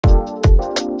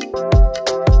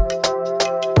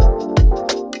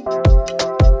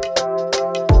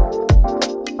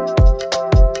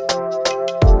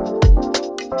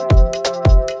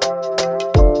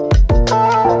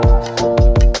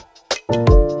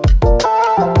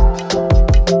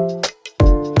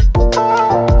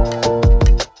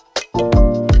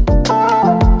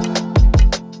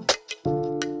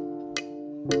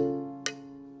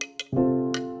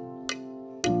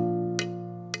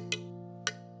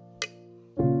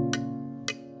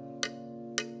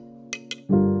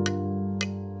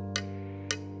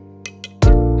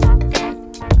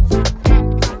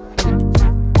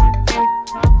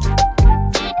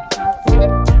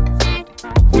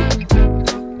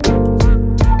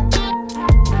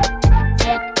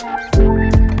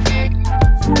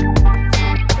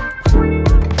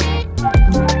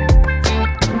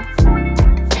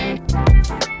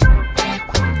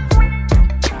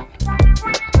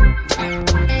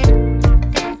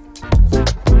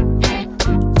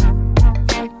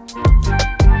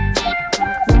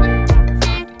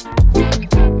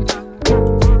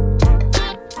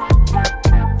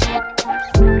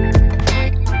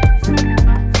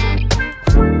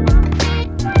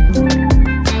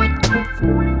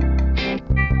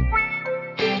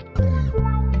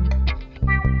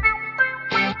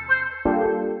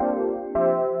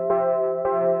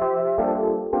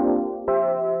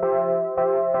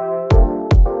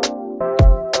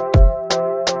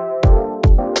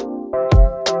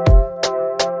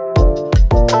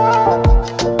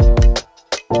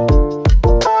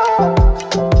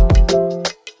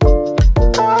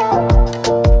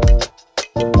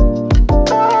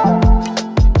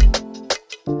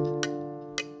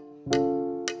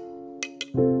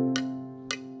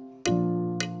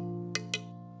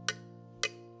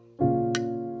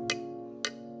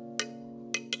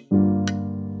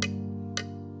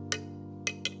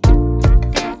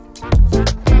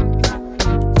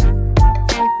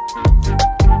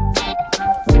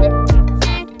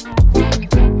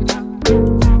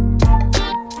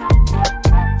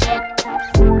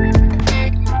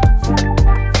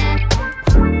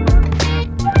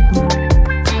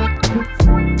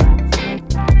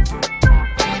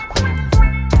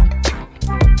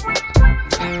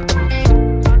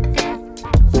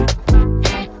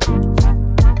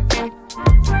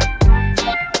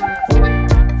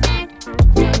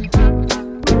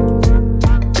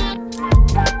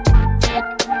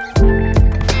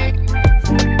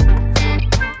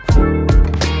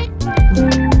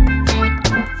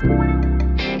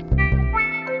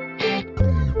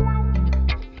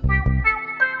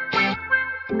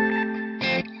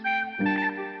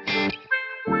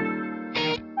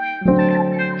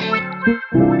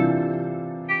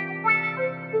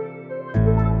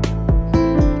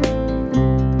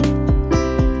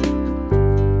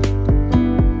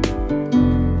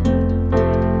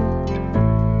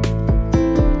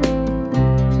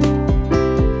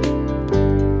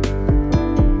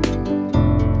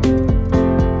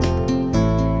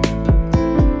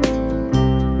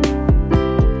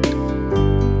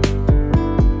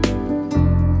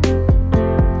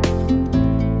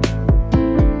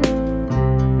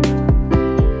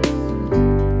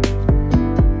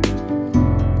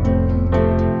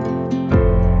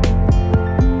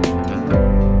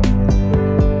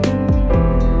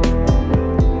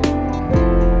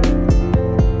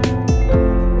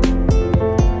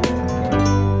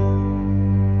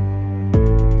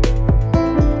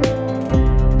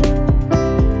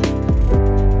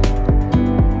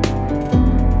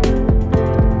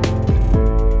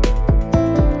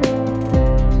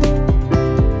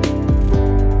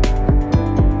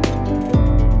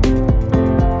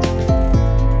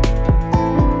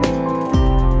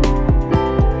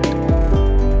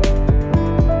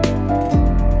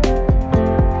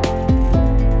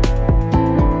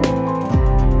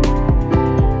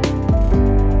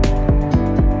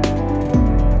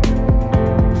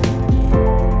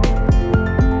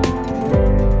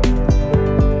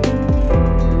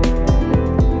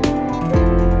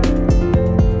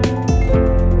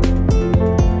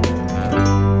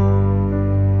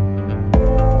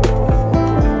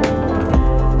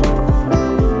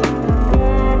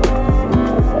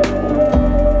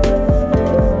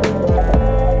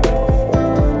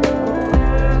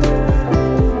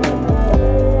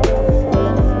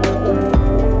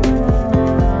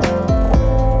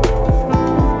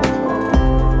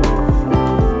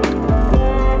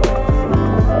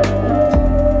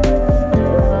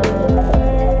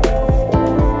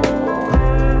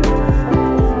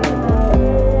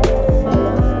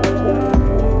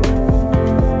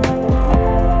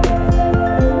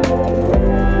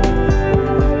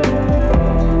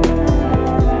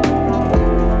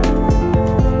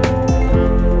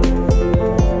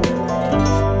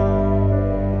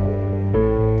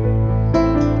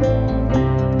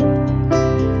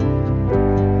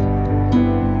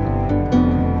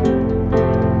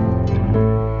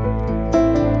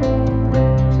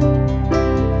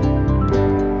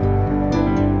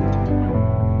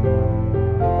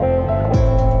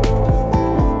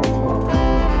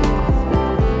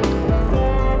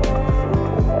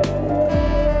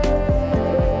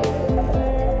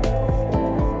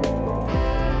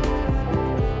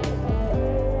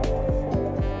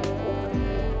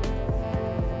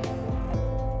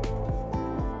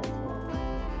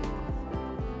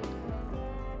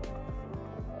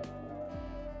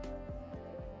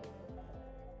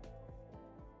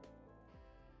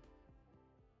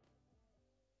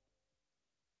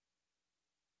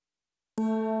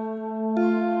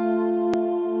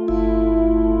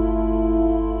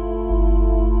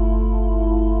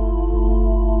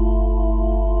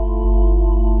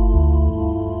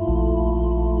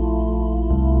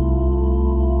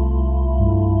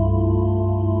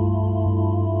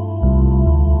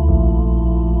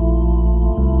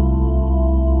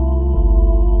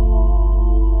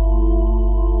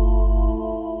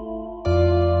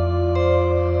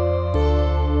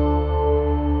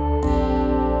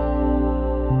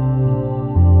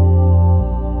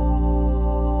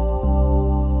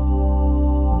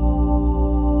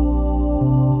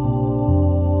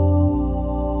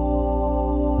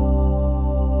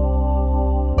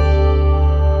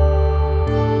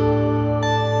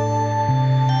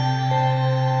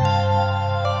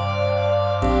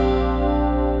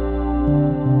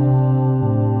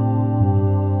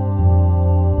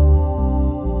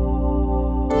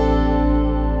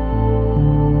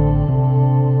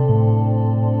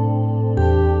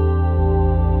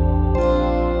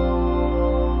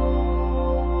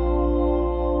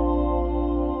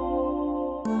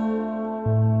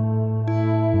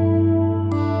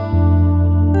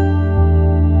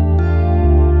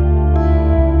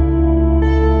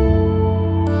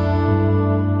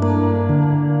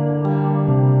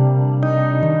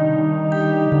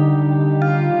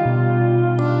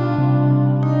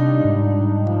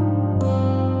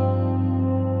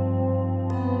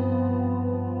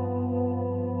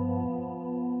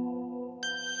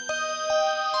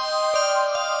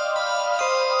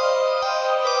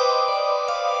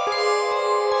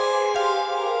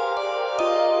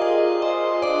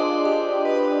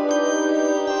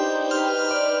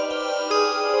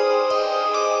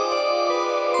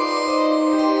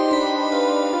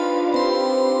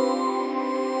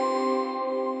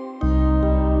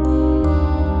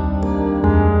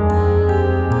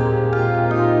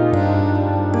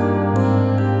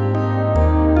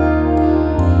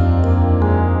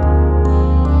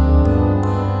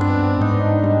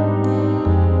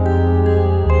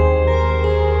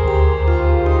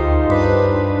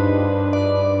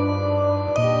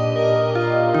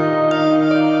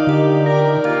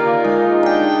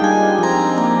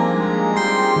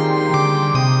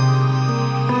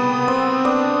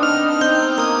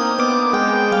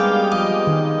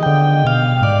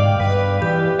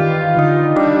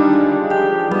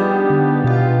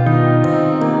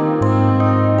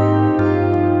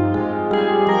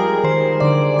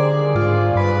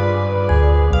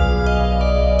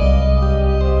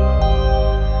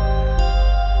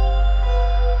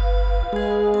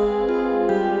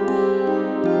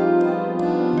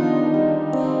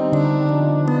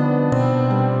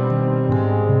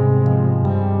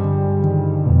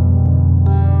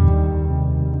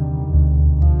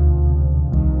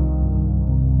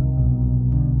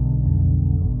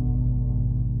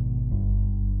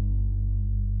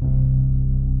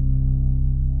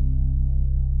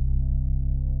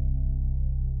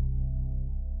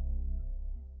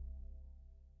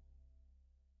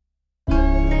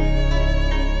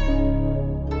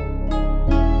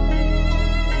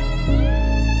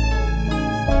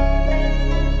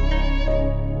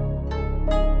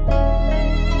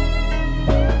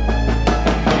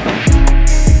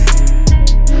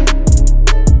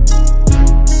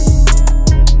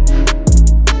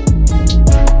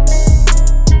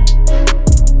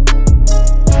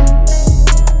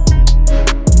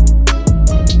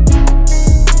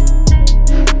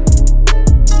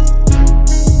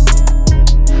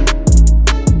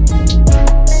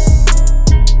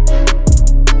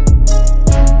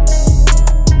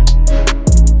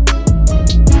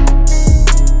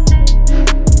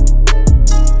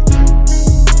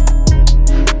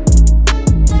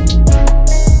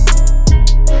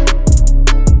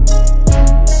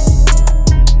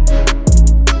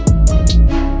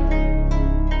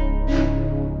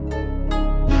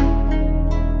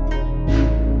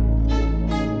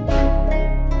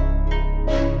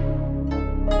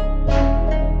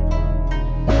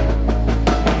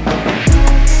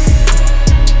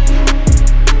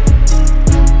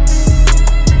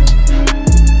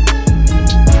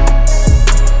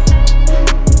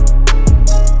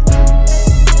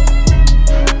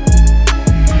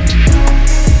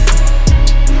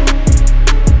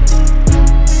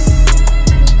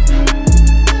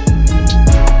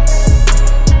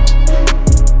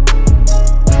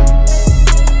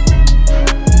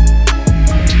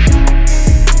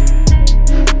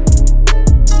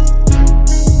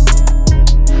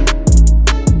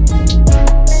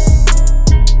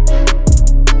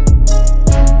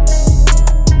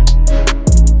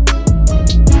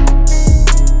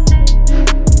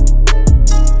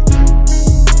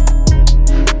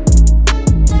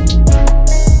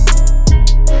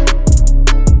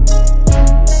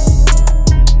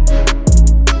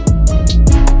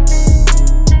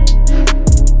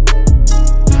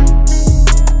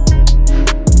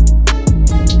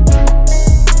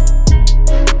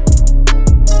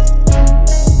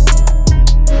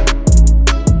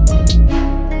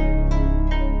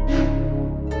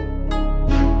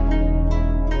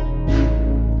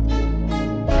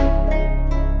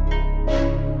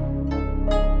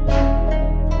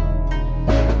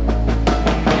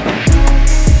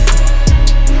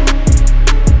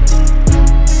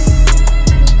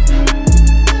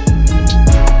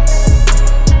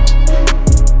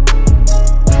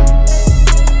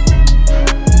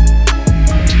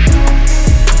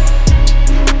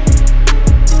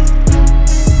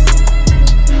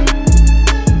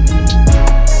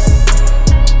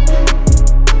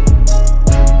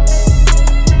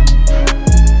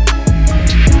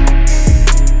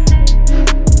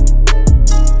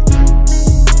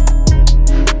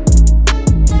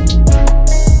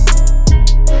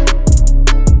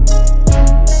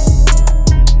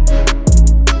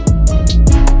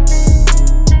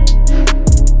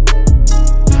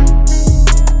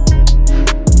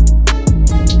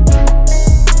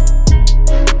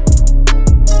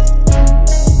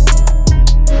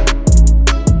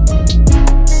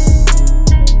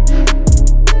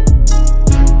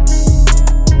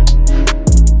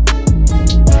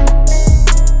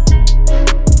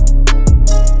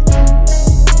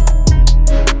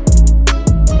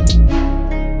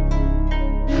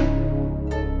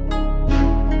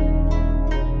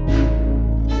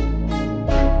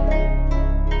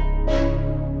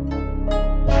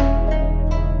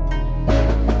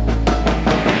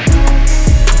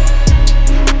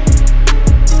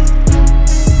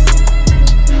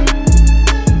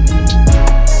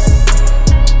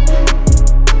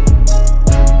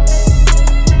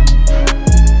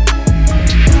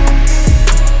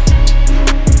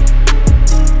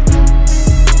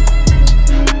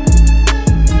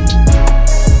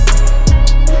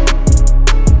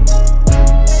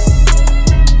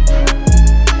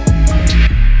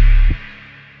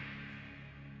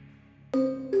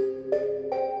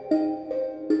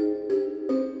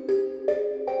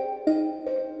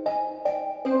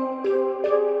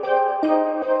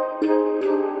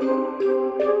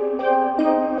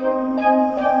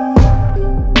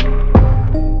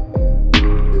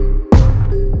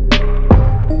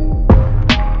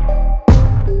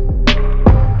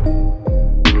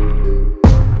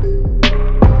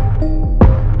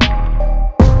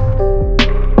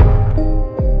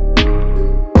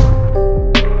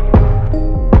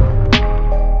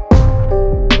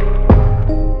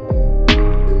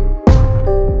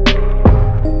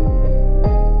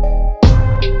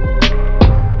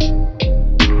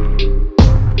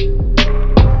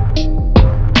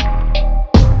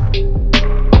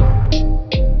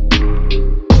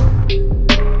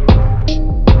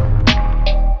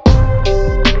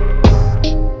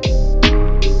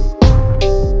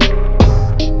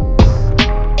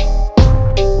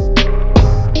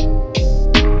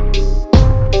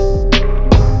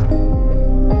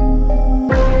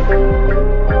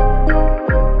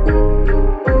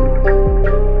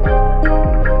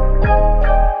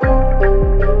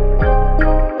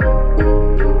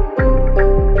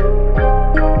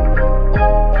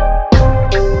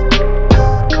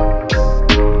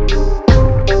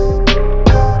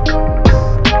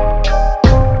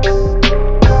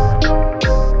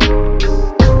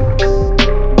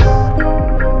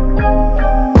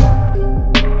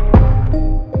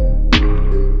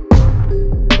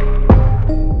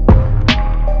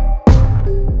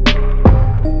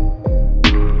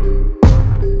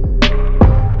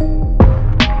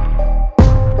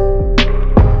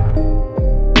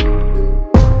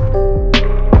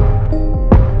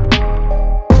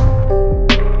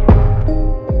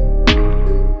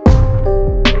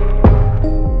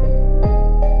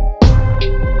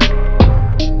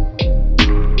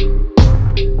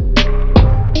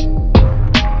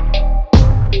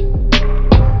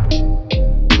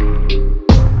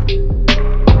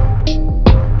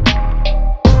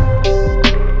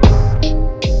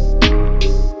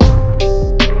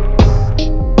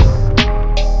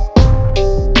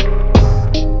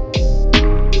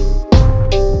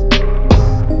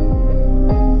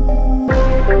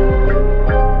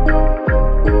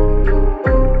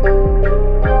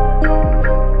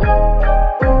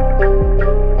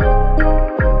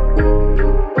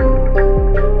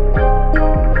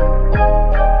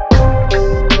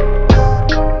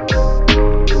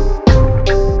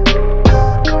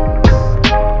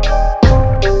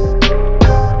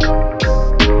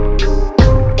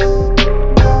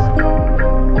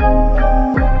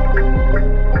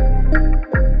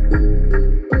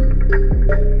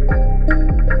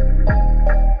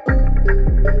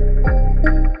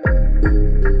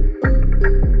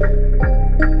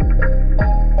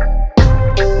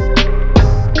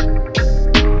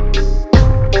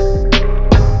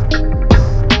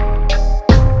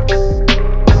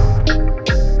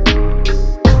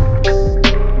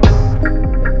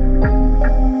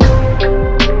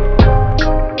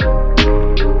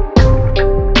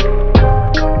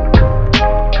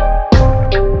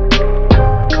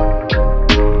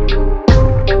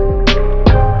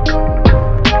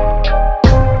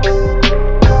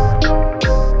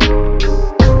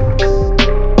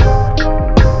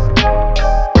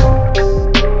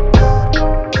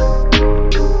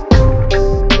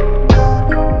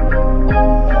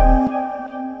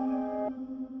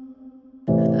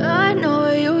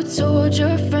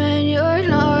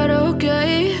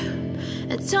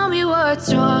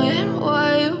what's wrong and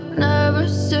why you never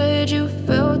said you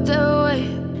felt that way.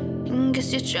 And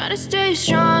guess you're trying to stay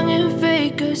strong and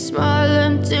fake a smile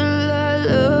until I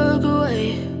look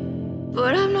away.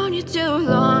 But I've known you too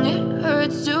long, it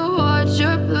hurts to watch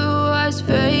your blue eyes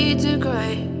fade to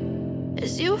grey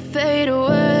as you fade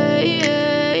away,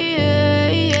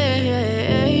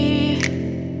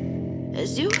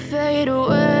 as you fade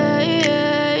away.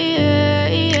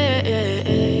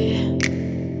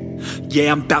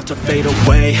 Yeah, I'm about to fade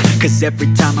away, cause every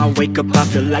time I wake up I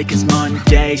feel like it's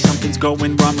Monday. Something's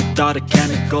going wrong with all the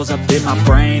chemicals up in my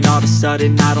brain. All of a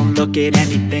sudden I don't look at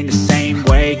anything the same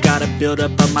way. Got a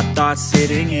buildup of my thoughts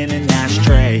sitting in an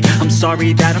ashtray. I'm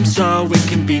sorry that I'm so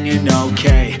inconvenient,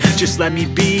 okay. Just let me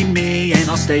be me and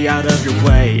I'll stay out of your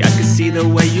way. I can see the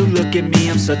way you look at me,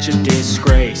 I'm such a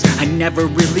disgrace. I never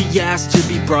really asked to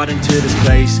be brought into this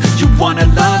place. You wanna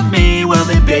love me? Well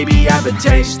then baby I have a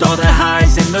taste. All the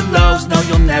highs and the lows, no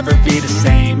you'll never be the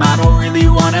same. I don't really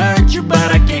wanna hurt you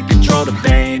but I can't control the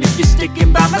pain. If you're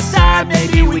sticking by my side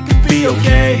maybe we could be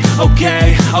okay.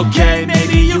 Okay,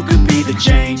 maybe you could be the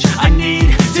change I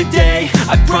need today.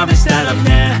 I promise that I've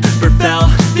never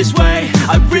felt this way.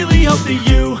 I really hope that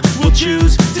you will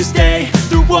choose to stay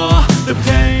through all the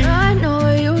pain. I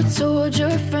know you told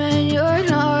your friend you're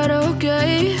not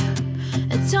okay,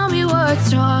 and tell me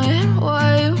what's wrong and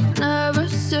why you never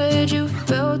said you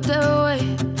felt that way.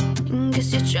 And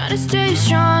guess you're trying to stay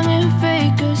strong and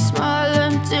fake a smile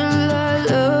until I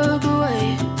look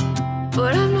away.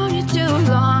 But I've known you too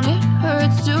long, it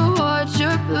hurts to watch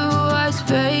your blue eyes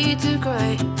fade to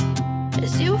grey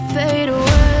as you fade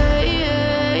away,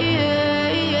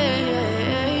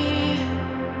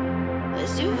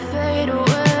 as you fade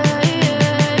away,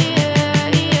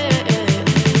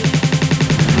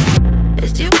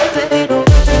 as you fade away.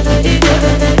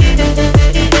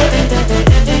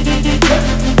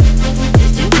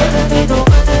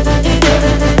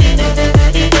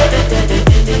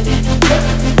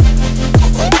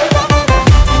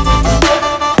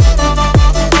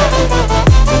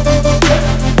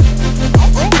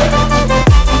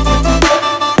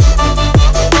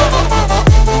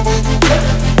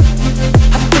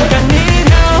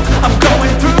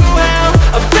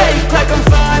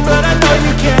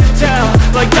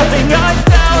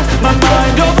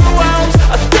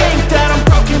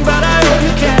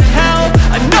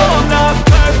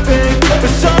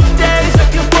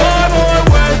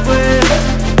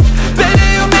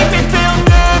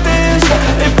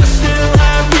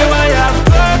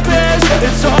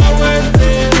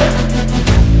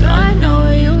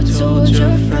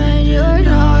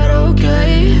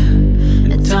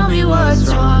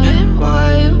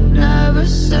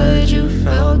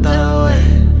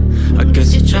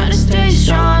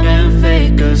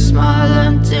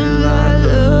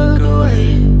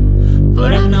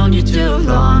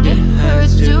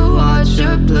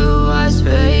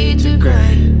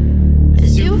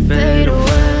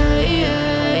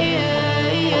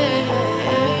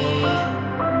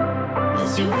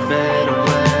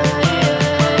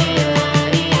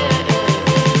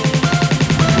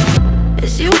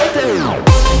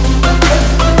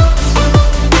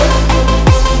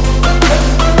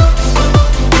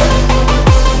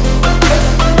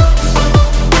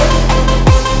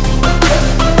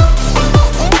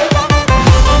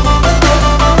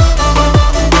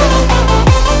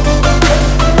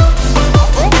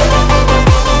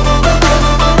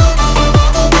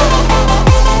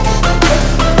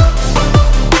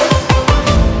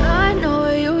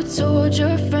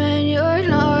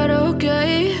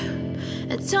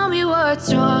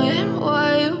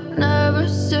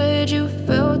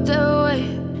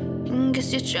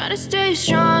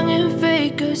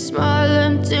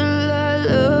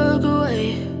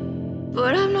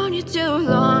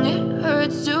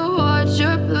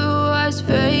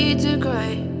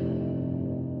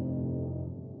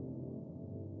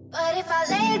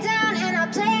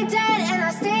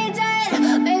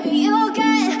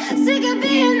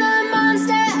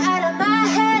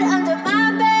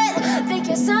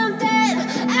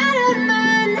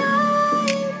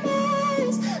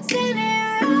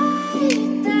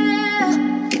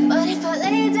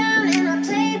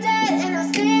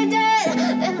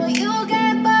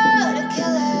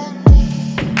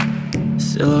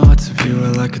 Silhouettes of you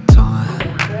are like a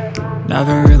taunt.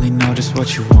 Never really know just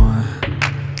what you want.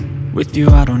 With you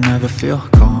I don't ever feel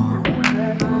calm.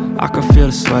 I can feel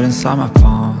the sweat inside my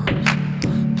palms.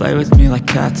 Play with me like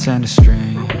cats and a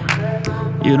string.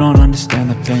 You don't understand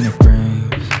the pain it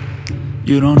brings.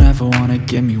 You don't ever wanna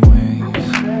give me wings.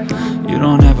 You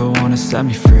don't ever wanna set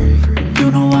me free. You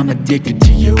know I'm addicted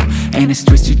to you, and it's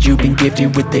twisted, you've been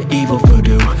gifted with the evil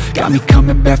voodoo. Got me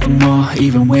coming back for more,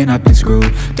 even when I've been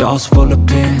screwed. Dolls full of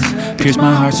pins, pierce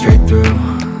my heart straight through.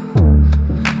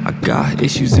 I got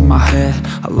issues in my head,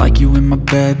 I like you in my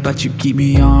bed, but you keep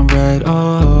me on red.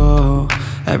 Oh,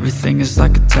 everything is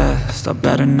like a test, I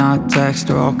better not text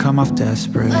or I'll come off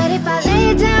desperate. But if I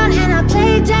lay down and I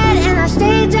play dead and I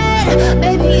stay dead,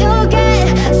 baby you'll get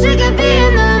sick of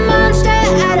being the monster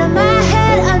out of my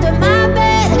head, under my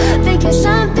bed, thinking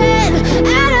something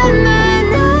out of my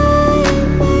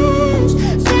nightmares,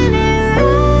 standing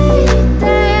right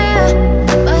there.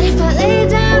 But if I lay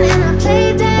down and I play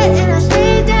dead and I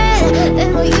stay dead, then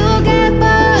will you get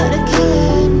bored of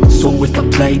killing me? So if I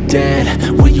play dead,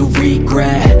 will you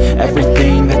regret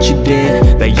everything that you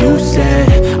did, that you said?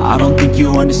 I don't think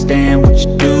you understand what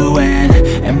you're doing,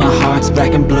 and my heart's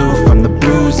black and blue from the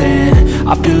bruising.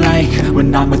 I feel like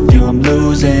when I'm with you I'm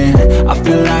losing. I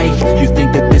feel like you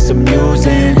think that this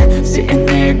amusing, sitting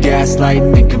there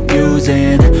gaslighting and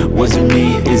confusing. Was it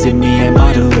me? Is it me? Am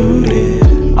I deluded?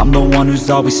 I'm the one who's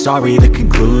always sorry, the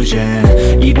conclusion,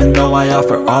 even though I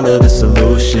offer all of the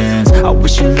solutions. I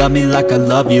wish you loved me like I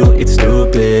love you, it's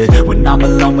stupid. When I'm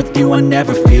alone with you I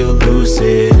never feel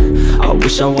lucid. I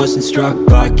wish I wasn't struck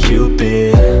by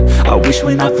Cupid. I wish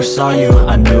when I first saw you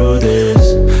I knew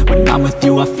this. When I'm with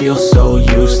you I feel so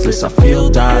useless, I feel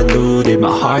diluted,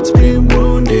 my heart's been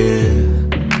wounded.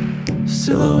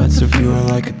 Silhouettes of you are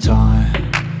like a taunt,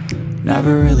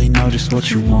 never really know just what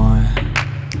you want.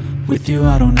 With you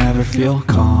I don't ever feel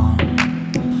calm,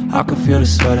 I can feel the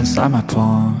sweat inside my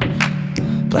palm.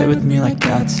 Play with me like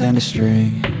cats and a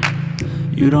string.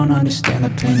 You don't understand the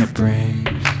pain it brings.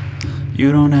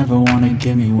 You don't ever wanna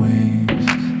give me wings.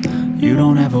 You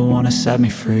don't ever wanna set me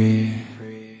free.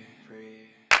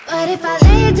 But if I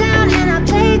lay down and I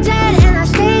play dead and I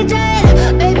stay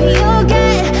dead, baby you'll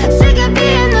get sick of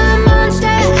being the monster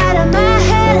out of my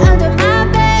head, under my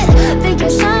bed, thinking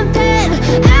something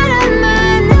out of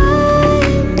my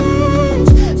nightmares,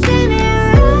 standing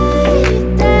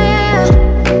right there.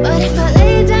 But if I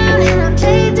lay down and I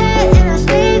play dead and I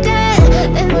stay dead,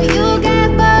 then will you get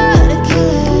bored of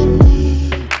killing me?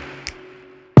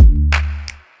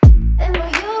 Then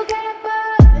will you get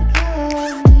bored of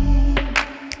killing me?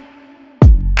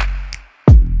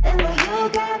 Then will you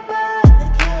get bored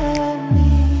of killing me?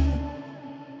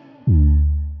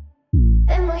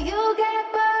 Then will you get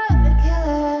bored of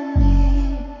killing me?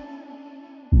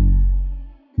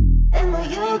 Then will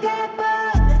you get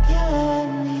bored of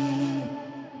killing me?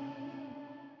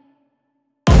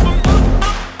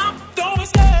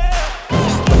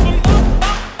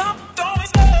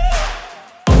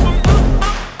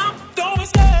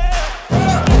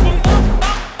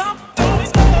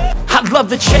 I love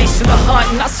the chase and the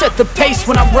hunt, and I set the pace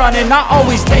when I'm running. I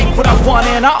always take what I want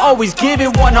and I always give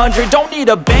it 100. Don't need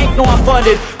a bank, no I'm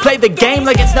funded. Play the game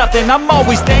like it's nothing, I'm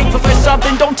always thankful for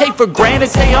something. Don't take for granted,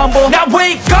 stay humble. Now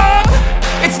wake up!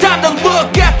 It's time to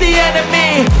look at the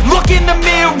enemy. Look in the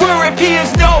mirror if he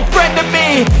is no friend to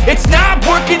me. It's not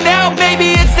working out,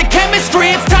 maybe it's the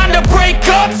chemistry. It's time to break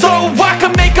up so I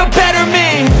can make a better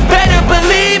me. Better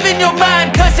believe in your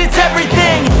mind, cause it's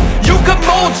everything. You can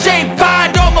mold, shape,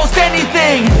 find almost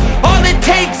anything. All it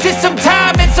takes is some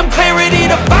time and some clarity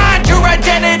to find your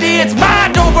identity. It's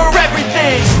mind over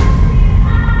everything.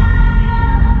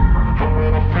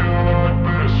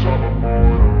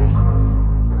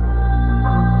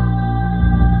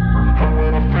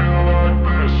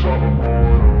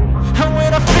 And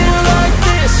when I feel like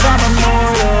this, I'm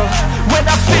immortal. When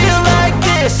I feel like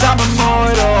this, I'm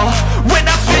immortal. When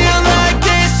I feel like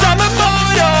this, I'm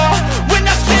immortal. When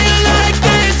I feel like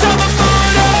this, I'm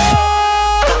immortal.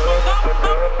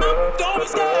 Don't be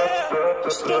scared.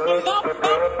 Don't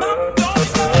be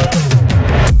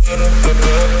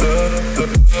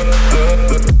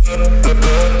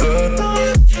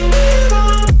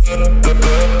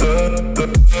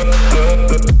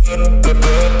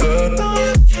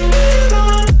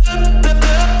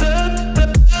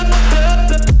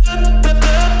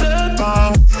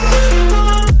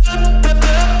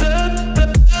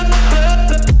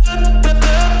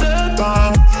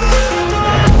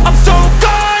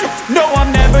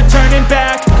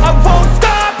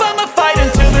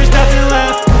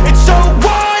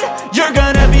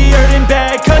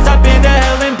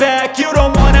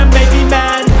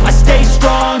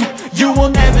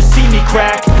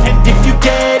crack. And if you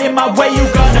get in my way, you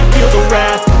gonna feel the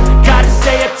wrath. Gotta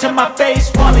say it to my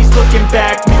face while he's looking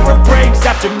back. Mirror breaks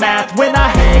after math. When I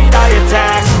hate, I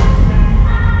attack.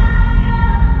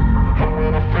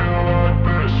 When I feel like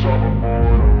this, I'm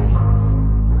immortal.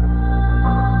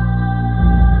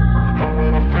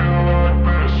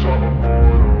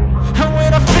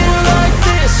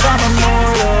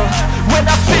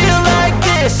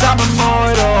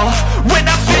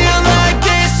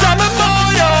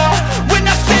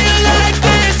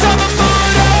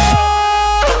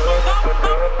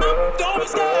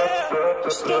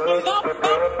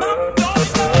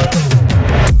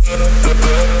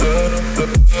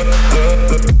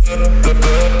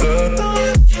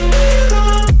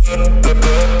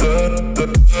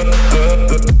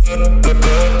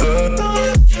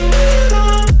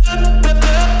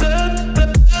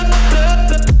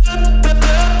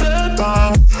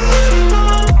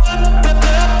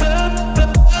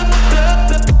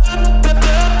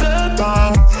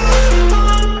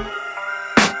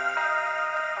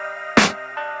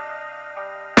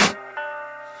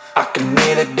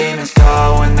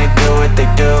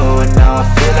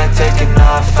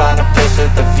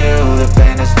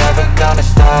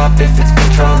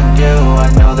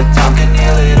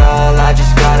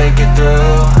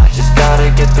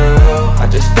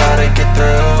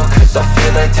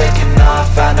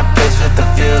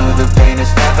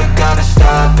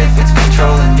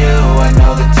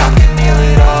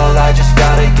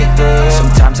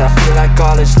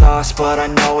 but I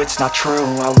know it's not true.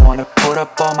 I wanna put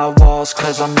up all my walls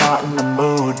cause I'm not in the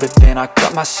mood, but then I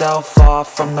cut myself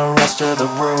off from the rest of the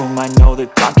room. I know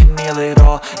that time can heal it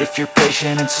all if you're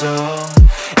patient and soon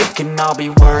it can all be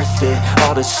worth it,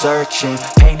 all the searching.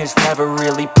 Pain is never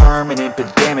really permanent,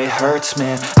 but damn it hurts,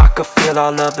 man. I could feel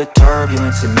all of the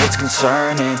turbulence and it's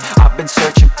concerning. I've been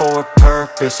searching for a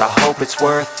purpose, I hope it's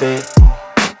worth it.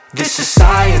 This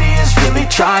society is really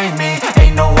trying me.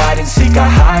 Ain't no hide and seek, I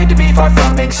hide to be far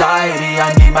from anxiety.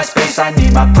 I need my space, I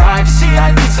need my privacy.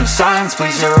 I need some silence,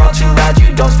 please, you're all too loud.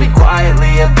 You don't speak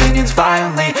quietly, opinions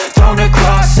violently thrown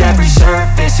across every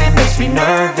surface. It makes me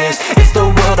nervous, is the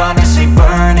world honestly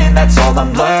burning? That's all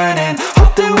I'm learning.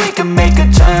 Hope that we can make a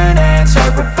turn and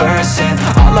start reversing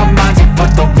all our minds and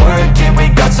put the work in.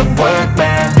 We got some work,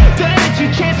 man. That's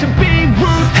your chance to be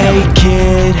ruthless. Hey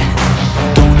kid,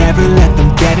 don't ever let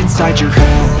them get inside your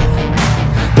head.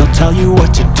 They'll tell you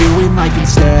what to do in life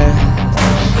instead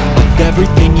of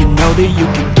everything you know that you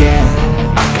can get.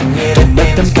 Don't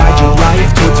let them guide your life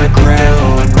towards regret.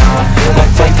 I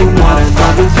fight for what I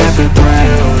love with every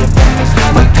breath.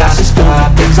 My past is full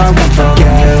of things I won't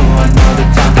forget.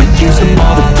 I use them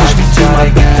all to push me to my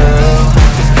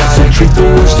best. So treat the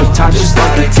worst of times just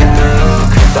like a test.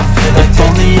 If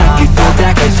only I could go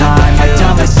back in time, I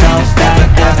tell myself that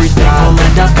everything will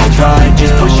end up alright.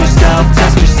 Just push yourself,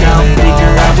 test yourself,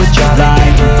 figure out what you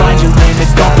like, and find your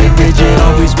limits, don't be rigid,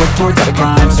 always work towards a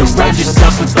climb. Surround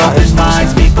yourself with open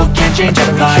minds, people can change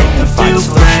your life. A few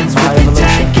friends with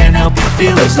intent can help you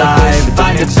feel alive.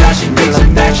 Find a passion, make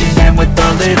some action, and with a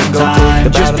little time,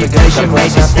 just be patient,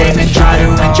 make a statement, try to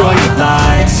enjoy your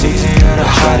life. It's easier to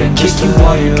try to kick you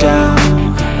while you're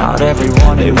down. Not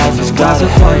everyone in life is gossip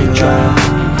while you drown.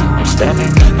 I'm standing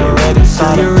in the red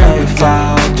inside a red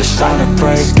cloud. Just silent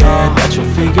pray, scared that you'll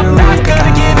figure it out. Not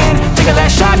gonna give in, take a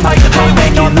last shot, might hang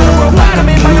me on the road line. I'm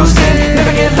in my own sin,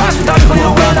 never get lost without you in the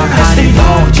world. I'm hiding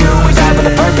low, you always have with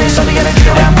a purpose. Only gonna do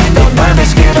that window, nervous,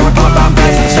 scared to report my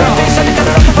best on the surface. I think I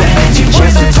don't know the you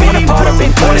chance to torn apart. I've been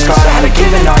torn as scarred, I had to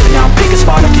give it up, and now I'm picking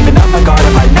smart. I'm keeping up my guard,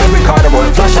 I'm hiding every card. I'm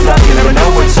rolling flush, I'm left, you never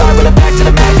know what's hard. With a back to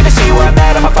the mat, gonna see where I'm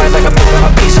at. I'ma fight like a man, I'm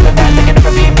a piece of the net. They can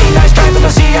never be me, nice try, but they'll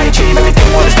see I achieve everything,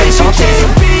 wanna stay salty.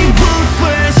 Be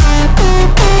ruthless.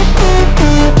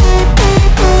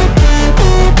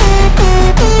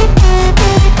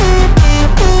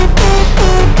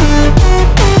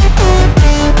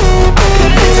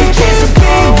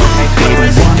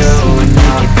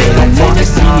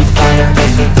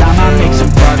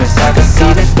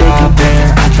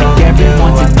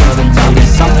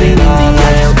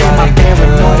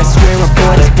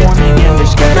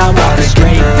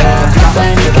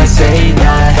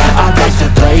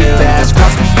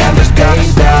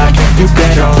 You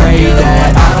better pray that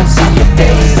I don't see your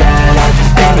face at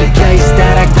any place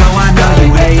that I go. I know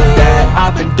you hate that.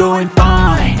 I've been doing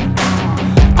fine,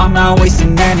 I'm not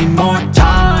wasting any more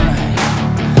time.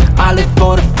 I live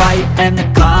for the fight and the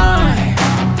climb,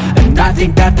 and I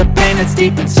think that the pain that's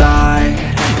deep inside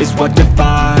is what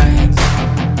defines.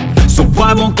 So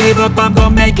I won't give up, I'm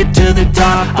gonna make it to the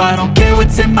top. I don't care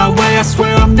what's in my way, I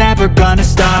swear I'm never gonna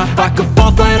stop. I could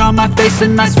fall flat on my face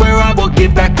and I swear I will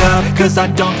get back up, cause I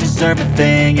don't deserve a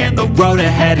thing and the road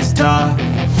ahead is tough.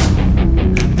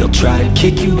 They'll try to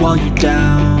kick you while you're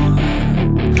down,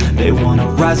 they wanna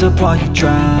rise up while you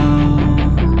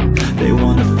drown. They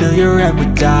wanna fill your head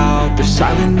with doubt, they're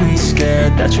silently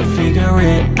scared that you'll figure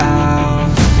it out.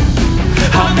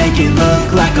 I'll make it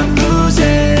look like I'm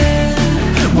losing,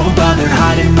 won't bother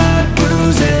hiding my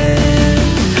bruises.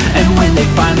 And when they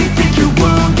finally think you're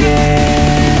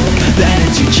wounded, then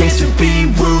it's your chance to be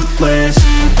ruthless.